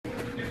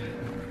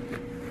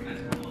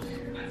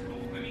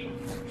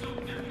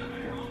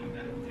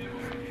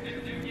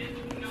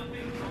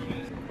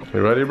You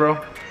ready, bro?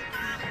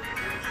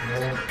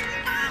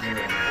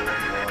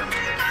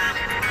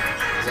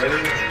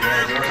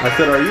 I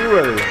said, are you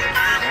ready?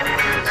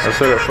 I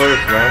said it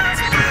first, man.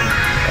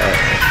 Alright,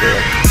 let's do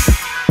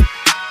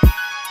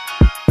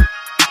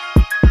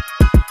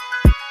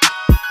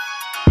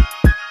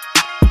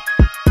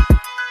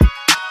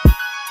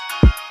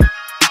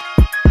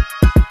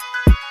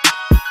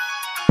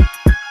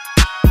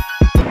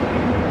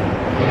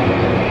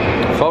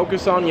it.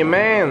 Focus on your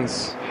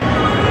mans.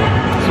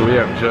 So we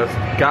have just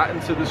gotten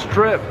to the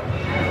strip.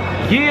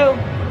 Yeah!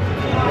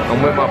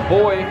 I'm with my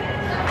boy,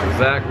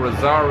 Zach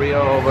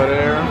Rosario over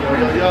there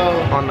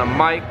on the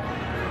mic.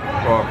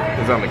 Well,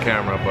 he's on the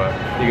camera, but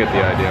you get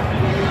the idea.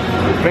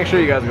 Make sure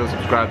you guys go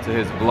subscribe to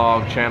his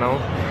vlog channel,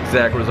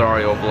 Zach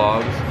Rosario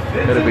Vlogs.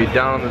 It'll be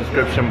down in the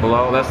description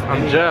below.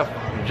 I'm Jeff.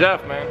 I'm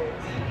Jeff, man.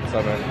 What's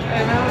up, man?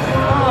 Hey, man, what's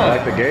going on? I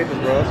like the gauges,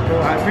 bro. That's cool.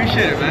 I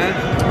appreciate it, man.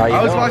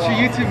 I was watching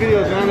YouTube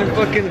videos, man. They're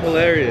fucking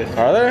hilarious.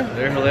 Are they?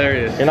 They're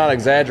hilarious. You're not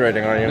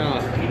exaggerating, are you?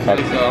 No. So I'm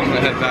gonna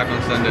head back on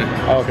Sunday.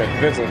 Oh, okay.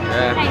 Vincent.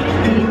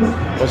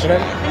 Yeah. What's your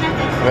name?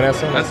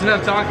 Vanessa. That's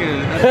enough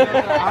talking.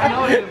 I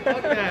know you.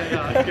 Fuck that.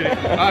 No, I'm kidding.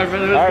 Alright,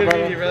 brother. It was good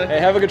meeting you, brother. Hey,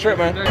 have a good trip,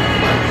 man.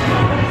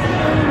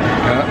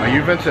 Are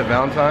you Vincent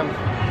Valentine?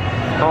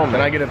 Oh, man.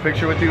 Can I get a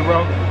picture with you,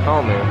 bro?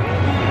 Oh, man.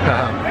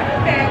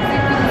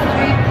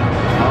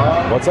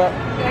 What's up?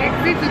 The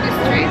exit to the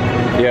street?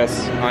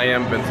 Yes, I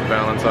am Vincent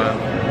Valentine.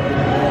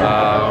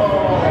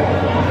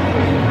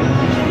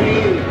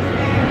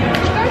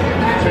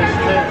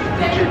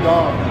 Teach your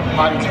dog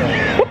potty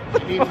train.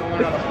 He needs to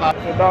learn how to potty.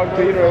 The dog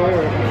Peter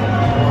here.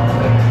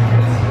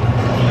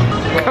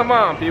 Come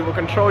on, people,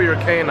 control your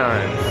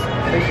canines.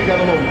 I think she got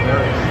a little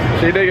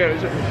embarrassed. She did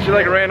get, she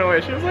like ran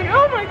away. She was like,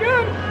 oh my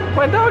god,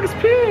 my dog is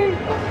peeing.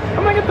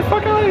 I'm gonna get the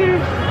fuck out of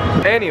here.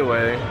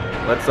 Anyway,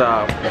 let's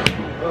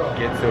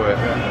get to it.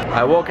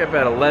 I woke up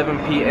at 11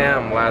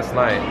 p.m. last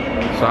night,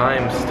 so I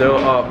am still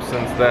up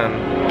since then,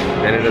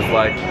 and it is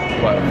like,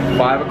 what,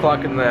 5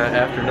 o'clock in the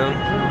afternoon?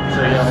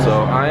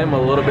 So I am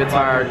a little bit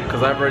tired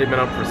because I've already been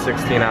up for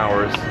 16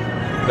 hours.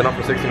 Been up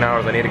for 16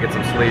 hours, I need to get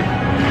some sleep.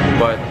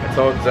 But I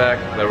told Zach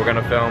that we're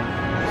gonna film,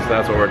 so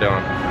that's what we're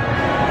doing.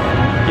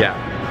 Yeah.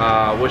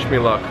 Wish me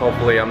luck.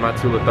 Hopefully I'm not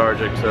too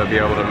lethargic to be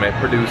able to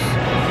produce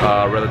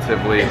a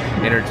relatively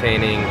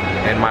entertaining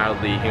and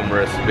mildly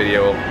humorous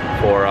video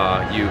for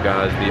you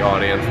guys, the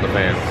audience, the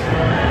fans.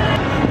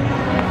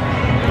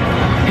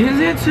 Is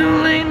it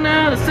too late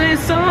now to say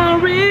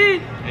sorry?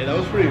 Hey, that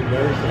was pretty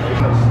embarrassing.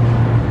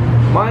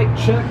 Mic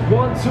check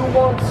 1 2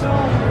 1 2.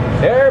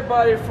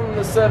 Everybody from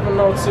the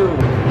 702.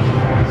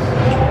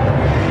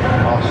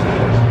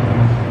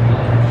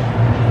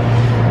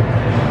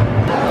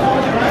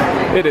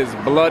 It is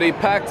bloody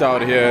packed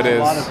out here, it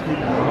is.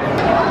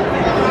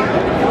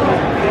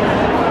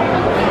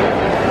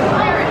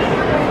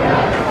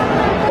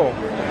 Oh.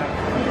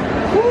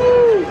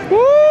 Woo!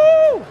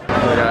 Woo!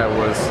 The guy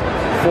was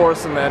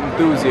forcing that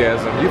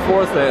enthusiasm. You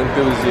forced that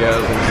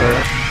enthusiasm,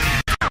 sir.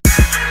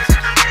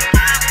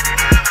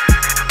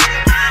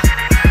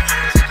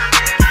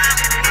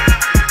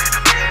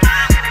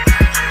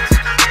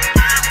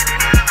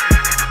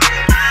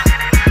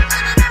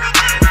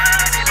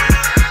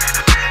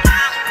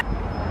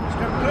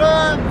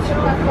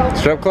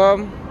 Strip club?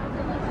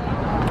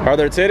 Are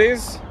there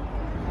titties?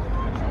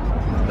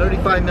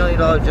 $35 million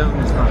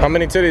gentleman's club. How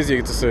many titties do you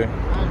get to see?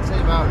 I'd say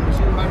about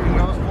 200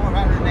 girls,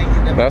 400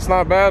 naked. That's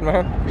not bad,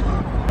 man.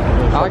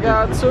 I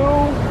got 2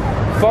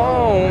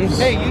 phones.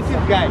 Hey,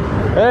 YouTube guy.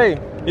 Hey,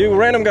 you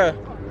random guy.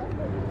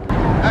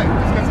 Hey,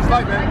 let's get some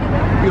slide,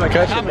 man. You like,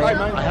 Catch I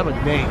have a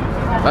name.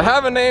 I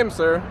have a name,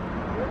 sir.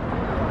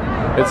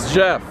 It's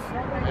Jeff.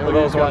 For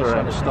those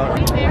wondering.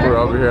 We're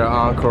over here at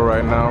Encore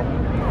right now,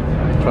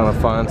 trying to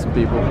find some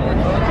people.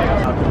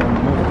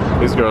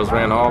 These girls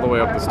ran all the way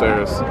up the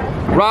stairs.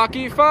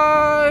 Rocky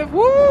 5,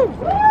 woo!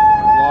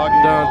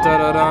 Dun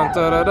dun dun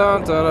dun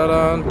dun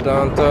dun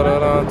dun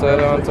dun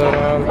dun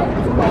dun.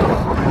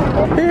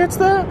 It's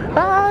the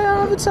eye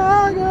of the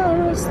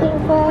tiger, it's the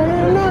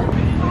fire.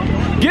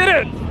 Get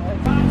it!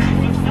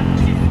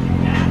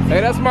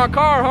 Hey, that's my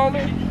car,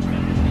 homie.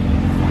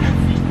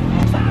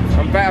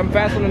 I'm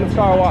faster than this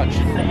car, watch.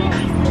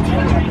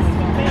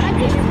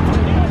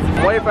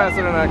 Way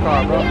faster than that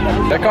car, bro.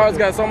 That car's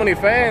got so many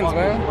fans,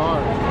 man.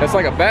 It's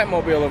like a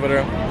Batmobile over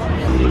there.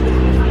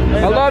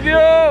 I love you!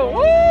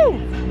 Woo!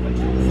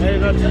 Hey,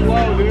 that's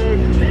slow, dude.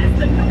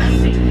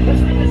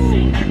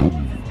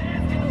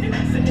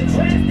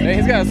 Hey,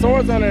 he's got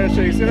swords on there and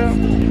shit, you see that?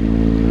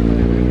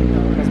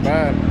 That's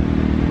bad.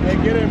 Hey,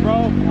 get in,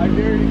 bro. I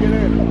dare you to get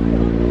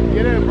in.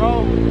 Get in,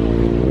 bro.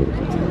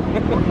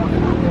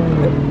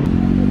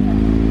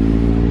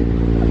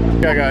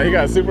 He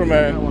got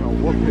Superman. I want to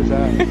whoop his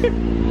ass.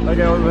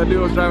 That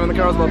dude was driving the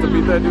car, was about to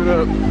beat that dude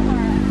up.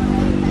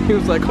 He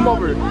was like, come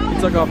over. He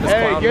took off his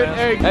clown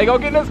mask. Hey, go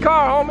get in this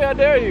car, homie, I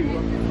dare you.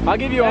 I'll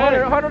give you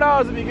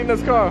 $100 if you get in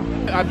this car.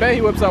 I bet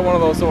he whips out one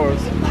of those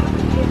swords.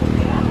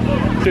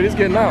 Dude, he's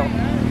getting out.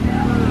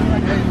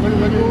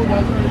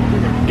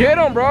 Get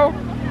him, bro.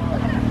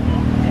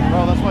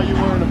 Bro, that's why you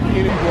wearing a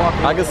bikini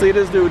walking. I can see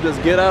this dude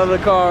just get out of the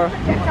car,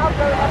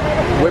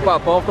 whip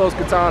out both those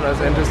katanas,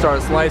 and just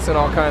start slicing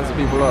all kinds of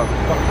people up.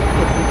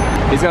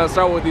 He's gonna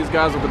start with these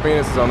guys with the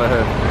penises on their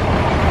head.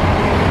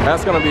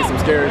 That's gonna be some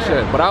scary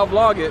shit. But I'll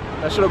vlog it.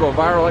 That shit'll go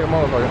viral like a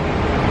motherfucker.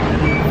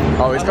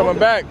 Oh, he's coming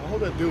back. I hope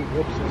that dude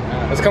whoops his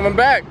ass. It's coming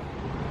back.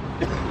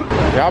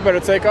 Y'all better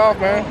take off,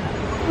 man.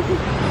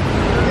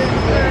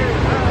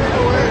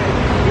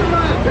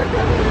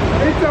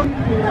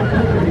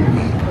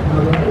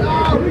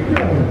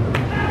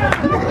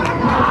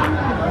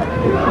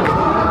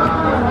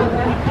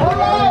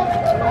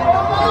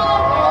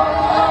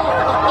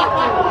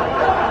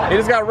 He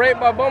just got raped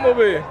by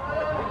Bumblebee.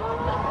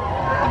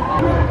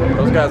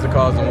 Those guys are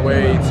causing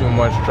way too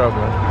much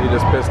trouble. He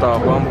just pissed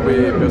off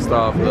Bumblebee, pissed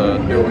off the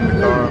dude in the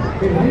car.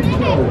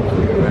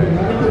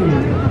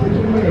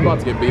 They're about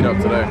to get beat up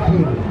today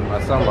by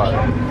somebody.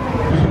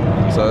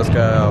 So this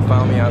guy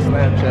found me on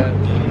Snapchat,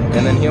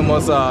 and then he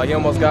almost got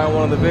in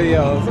one of the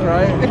videos,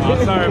 right?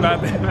 Oh, sorry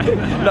about that.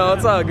 No,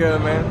 it's all good,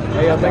 man.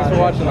 Hey, thanks for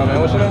watching, man.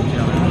 What's your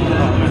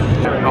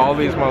name? All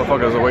these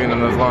motherfuckers are waiting in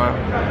this line.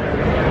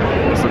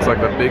 This looks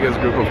like the biggest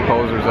group of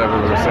posers I've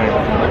ever seen.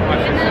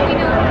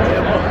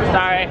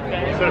 Sorry.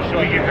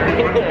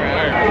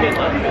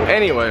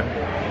 Anyway,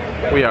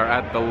 we are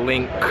at the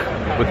link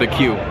with the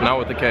Q, not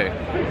with the K.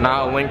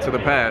 Not a link to the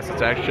past,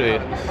 it's actually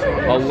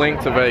a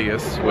link to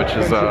Vegas, which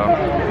is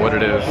what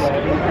it is.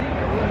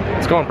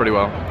 It's going pretty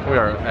well. We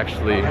are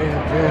actually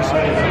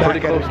pretty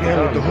close to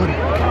done.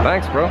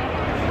 Thanks, bro.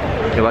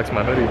 He likes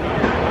my hoodie.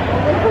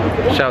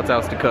 Shouts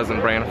outs to Cousin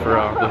Brand for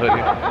the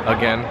hoodie.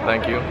 Again,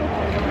 thank you.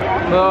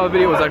 The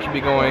video was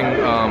actually going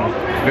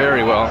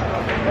very well.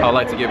 I'd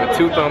like to give it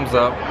 2 thumbs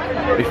up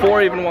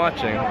before even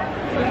watching.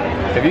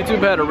 If YouTube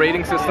had a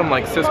rating system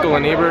like Siskel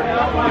and Ebert,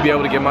 you'd be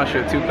able to give my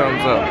shit 2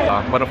 thumbs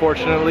up. But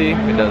unfortunately,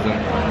 it doesn't.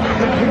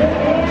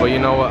 But you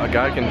know what? A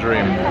guy can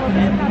dream.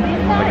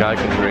 A guy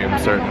can dream,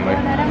 certainly.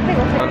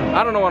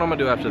 I don't know what I'm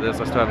gonna do after this.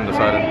 I still haven't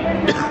decided.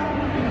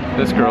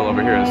 This girl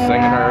over here is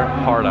singing her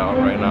heart out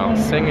right now.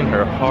 Singing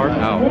her heart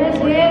out.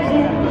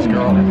 This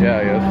girl?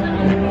 Yeah, yes.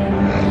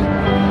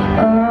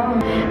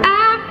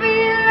 I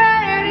feel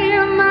like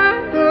in my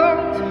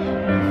bones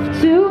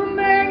to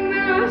make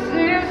my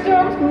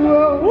systems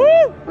grow.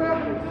 Woo!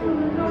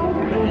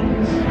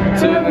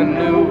 To the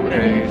new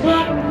age.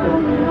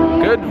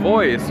 Good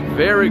voice,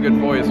 very good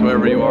voice,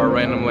 whoever you are,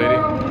 random lady.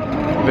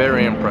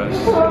 Very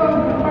impressed.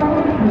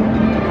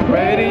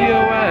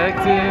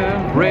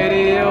 Radioactive,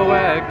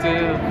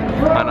 radioactive.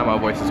 I know my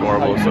voice is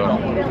horrible, so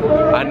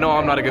I know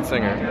I'm not a good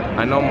singer.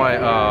 I know my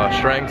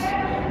strengths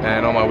and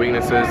I know my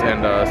weaknesses,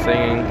 and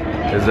singing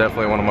is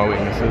definitely one of my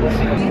weaknesses.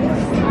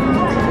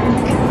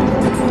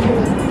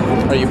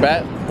 Are you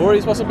Bat? Who are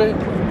you supposed to be?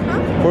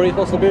 Who are you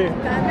supposed to be?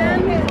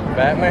 Batman.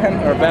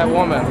 Batman or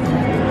Batwoman?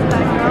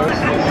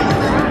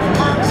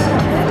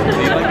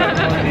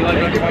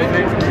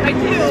 I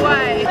do, why?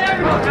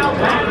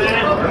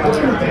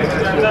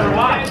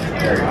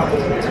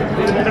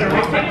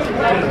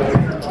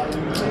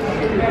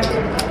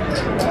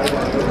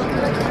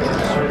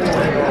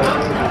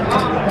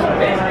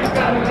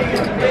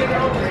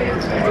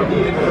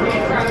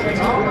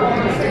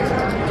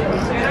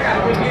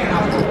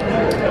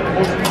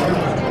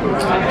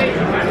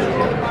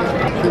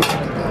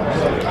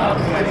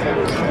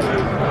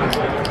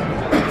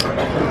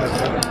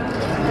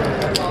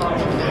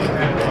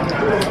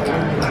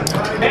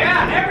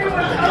 Yeah,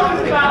 everyone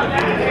knows about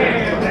that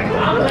hand.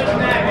 I'm letting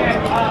that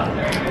hand up.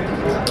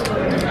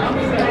 I'm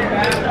saying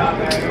that about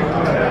that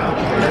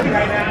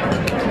right now.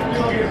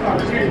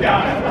 You're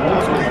done.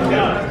 You're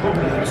done.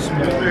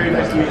 Very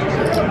nice to meet you.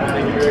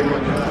 Thank you very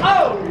much.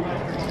 Oh!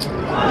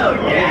 Oh,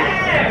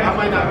 yeah! I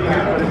might not be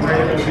here, but it's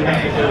very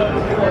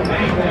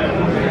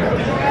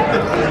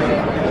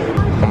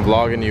I'm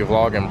vlogging you,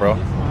 vlogging, bro.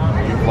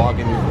 You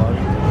vlogging, you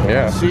vlogging.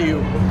 Yeah. I see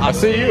you. I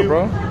see you,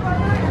 bro.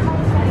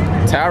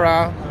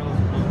 Tara.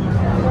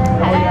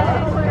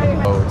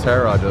 Oh,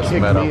 Tara just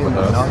met up with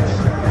us.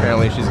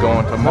 Apparently she's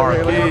going to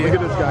Marquee, Look at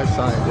this guy's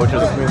sign. which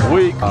is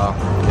weak.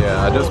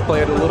 Yeah, I just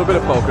played a little bit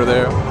of poker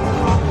there.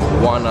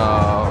 Won,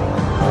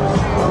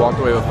 walked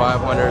away with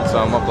 500, so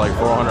I'm up like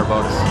 400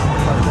 bucks.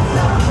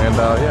 And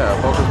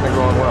yeah, poker's been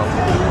going well.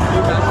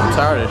 I'm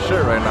tired as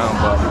shit right now,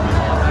 but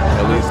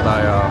at least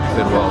I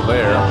did well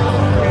there.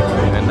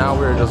 And now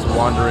we're just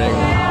wandering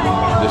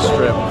the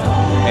strip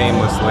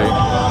aimlessly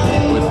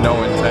with no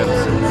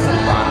intention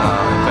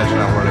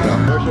on where to go.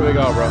 Where should we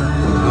go, bro?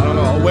 I don't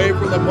know. Away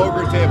from the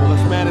poker table.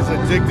 This man is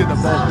addicted to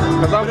poker.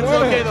 Because I'm But it's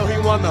winning. okay though. He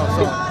won though.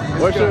 So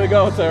Where should we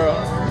go, Tara?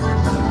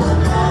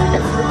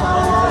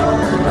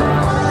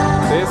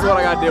 See, this is what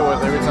I gotta deal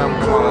with every time we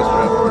come on this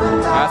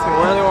trip. Asking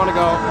where they want to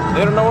go.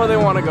 They don't know where they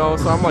want to go,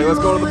 so I'm like, let's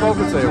go to the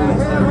poker table.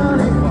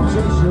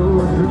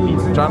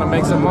 Trying to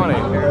make some money.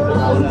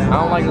 I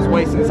don't like just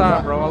wasting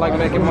time, bro. I like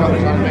making money.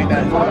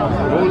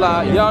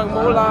 Moolah, young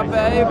moolah,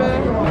 baby.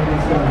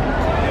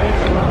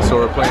 So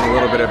we're playing a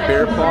little bit of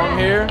beer pong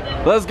here.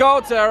 Let's go,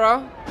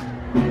 Tara.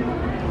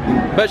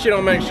 Bet you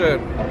don't make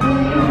shit.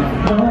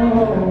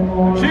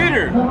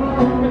 Cheater.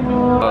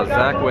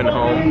 Zach went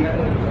home.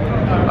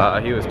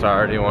 He was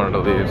tired, he wanted to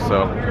leave,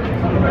 so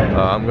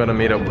I'm gonna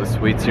meet up with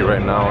Sweetie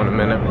right now in a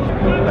minute.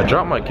 I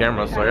dropped my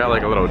camera, so I got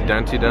like a little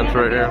denty dent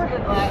right here.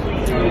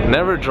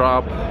 Never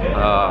drop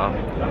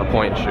a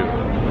point and shoot.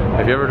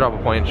 If you ever drop a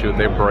point and shoot,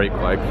 they break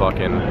like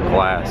fucking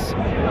glass.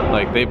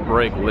 Like they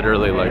break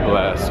literally like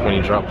glass when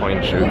you drop point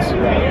and shoots.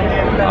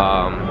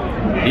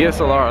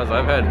 DSLRs,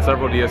 I've had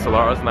several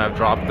DSLRs and I've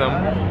dropped them,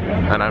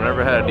 and I've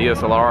never had a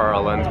DSLR or a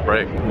lens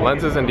break.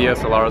 Lenses and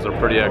DSLRs are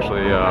pretty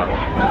actually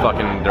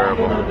fucking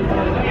durable.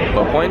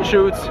 But point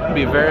shoots,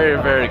 be very,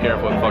 very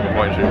careful with fucking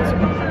point shoots.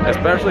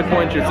 Especially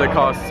point shoots that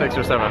cost $600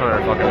 or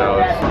 $700 fucking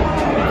dollars.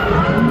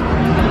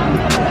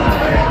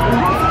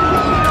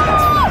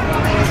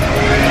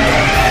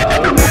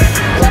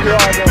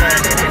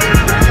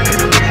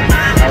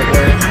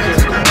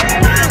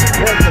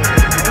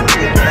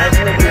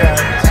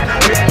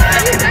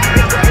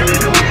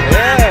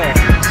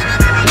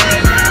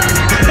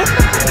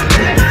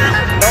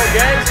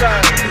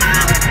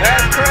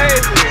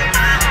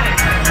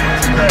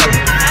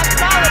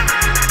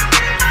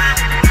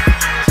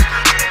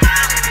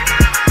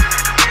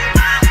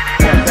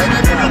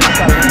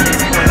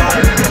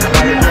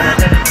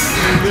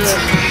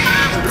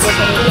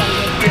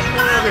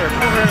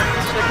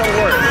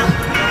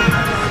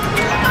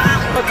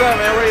 What's up,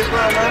 man? Where you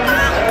from, man?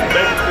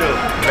 Bakersfield.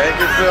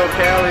 Bakersfield,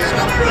 Cali.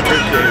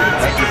 Appreciate it.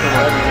 Thank you so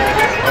much.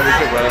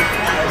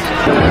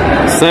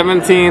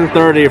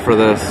 $17.30 for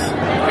this.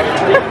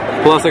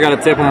 Plus, I got to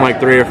tip them like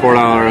 $3 or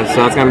 $4, so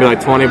that's gonna be like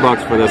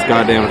 $20 for this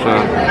goddamn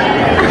shot.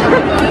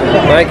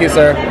 Thank you,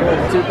 sir.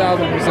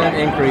 2,000%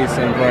 increase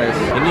in price.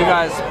 Can you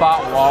guys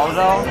spot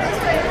Waldo?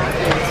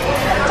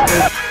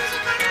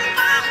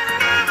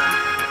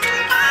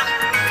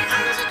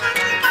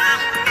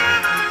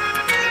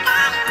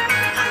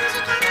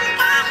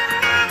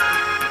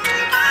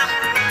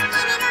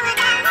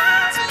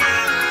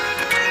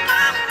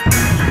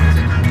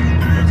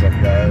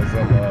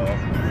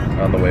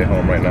 On the way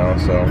home right now,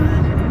 so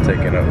I'm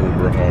taking an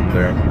Uber home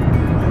there.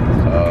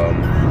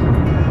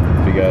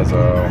 If you guys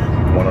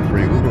want a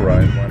free Uber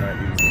ride, why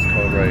not use this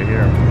code right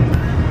here?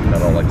 I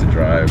don't like to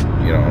drive,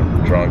 you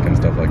know, drunk and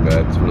stuff like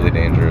that. It's really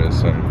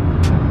dangerous and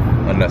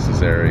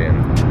unnecessary, and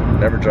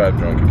never drive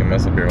drunk. You can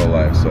mess up your whole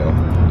life, so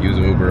use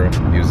Uber,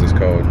 use this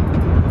code.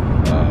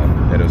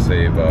 It'll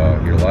save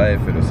your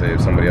life, it'll save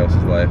somebody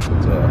else's life.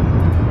 It's a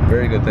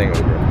very good thing,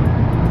 Uber.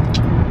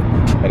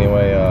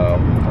 Anyway,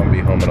 I'm gonna be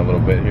home in a little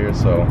bit here,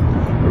 so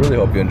I really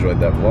hope you enjoyed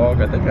that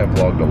vlog. I think I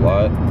vlogged a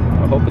lot.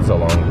 I hope it's a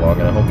long vlog,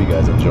 and I hope you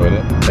guys enjoyed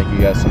it. Thank you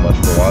guys so much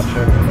for watching,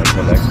 and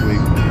until next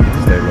week,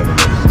 stay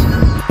limitless.